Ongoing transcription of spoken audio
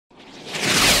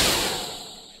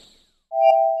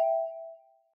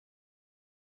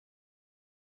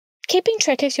Keeping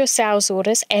track of your sales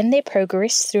orders and their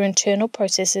progress through internal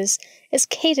processes is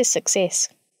key to success.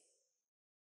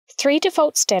 3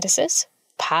 default statuses,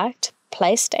 parked,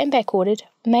 placed, and backordered,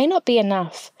 may not be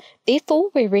enough. Therefore,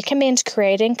 we recommend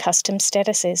creating custom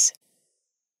statuses.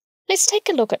 Let's take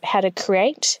a look at how to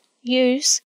create,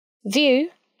 use, view,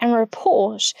 and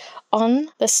report on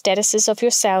the statuses of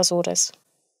your sales orders.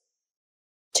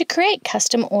 To create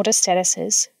custom order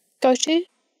statuses, go to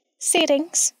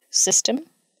Settings, System,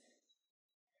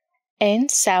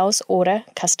 and Sales Order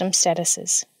Custom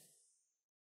Statuses.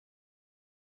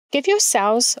 Give your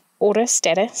sales order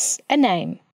status a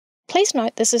name. Please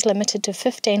note this is limited to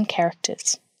 15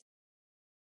 characters.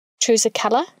 Choose a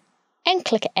colour and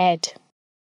click Add.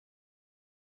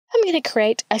 I'm going to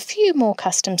create a few more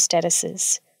custom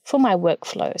statuses for my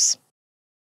workflows.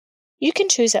 You can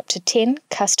choose up to 10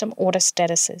 custom order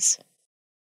statuses.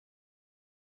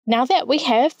 Now that we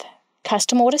have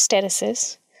custom order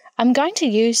statuses, I'm going to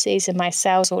use these in my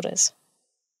sales orders.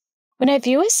 When I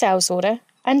view a sales order,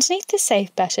 underneath the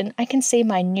Save button, I can see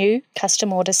my new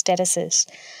custom order statuses,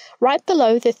 right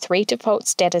below the 3 default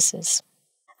statuses.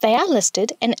 They are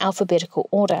listed in alphabetical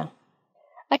order.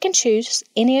 I can choose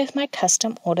any of my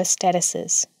custom order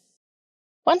statuses.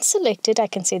 Once selected, I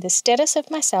can see the status of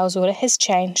my sales order has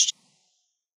changed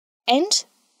and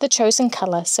the chosen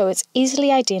colour, so it's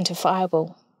easily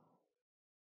identifiable.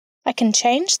 I can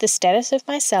change the status of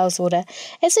my sales order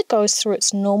as it goes through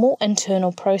its normal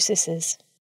internal processes.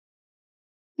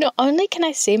 Not only can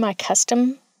I see my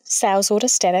custom sales order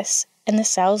status in the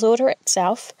sales order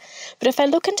itself, but if I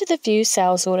look into the View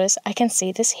Sales Orders, I can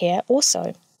see this here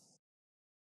also.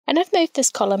 And I've moved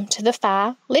this column to the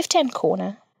far left-hand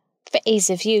corner for ease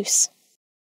of use.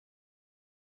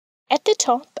 At the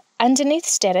top, underneath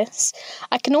Status,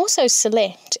 I can also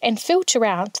select and filter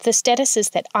out the statuses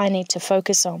that I need to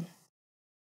focus on.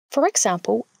 For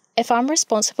example, if I'm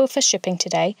responsible for shipping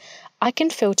today, I can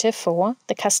filter for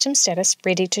the custom status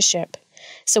Ready to Ship,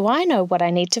 so I know what I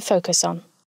need to focus on.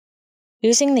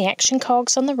 Using the action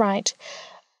cogs on the right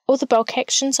or the bulk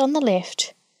actions on the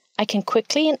left, I can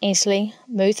quickly and easily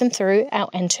move them through our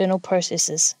internal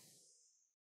processes.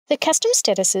 The custom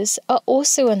statuses are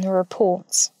also in the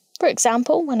reports. For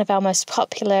example, one of our most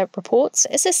popular reports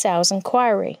is a sales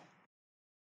inquiry.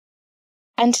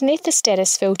 Underneath the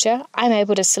status filter, I'm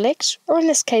able to select, or in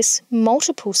this case,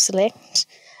 multiple select,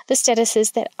 the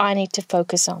statuses that I need to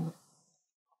focus on.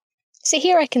 So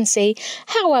here I can see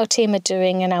how our team are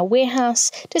doing in our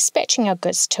warehouse, dispatching our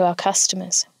goods to our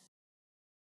customers.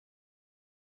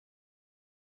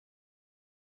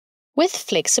 With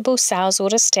flexible sales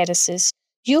order statuses,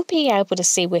 you'll be able to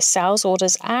see where sales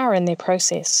orders are in their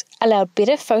process, allow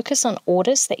better focus on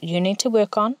orders that you need to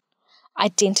work on,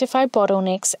 identify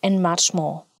bottlenecks, and much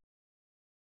more.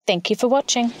 Thank you for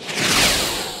watching.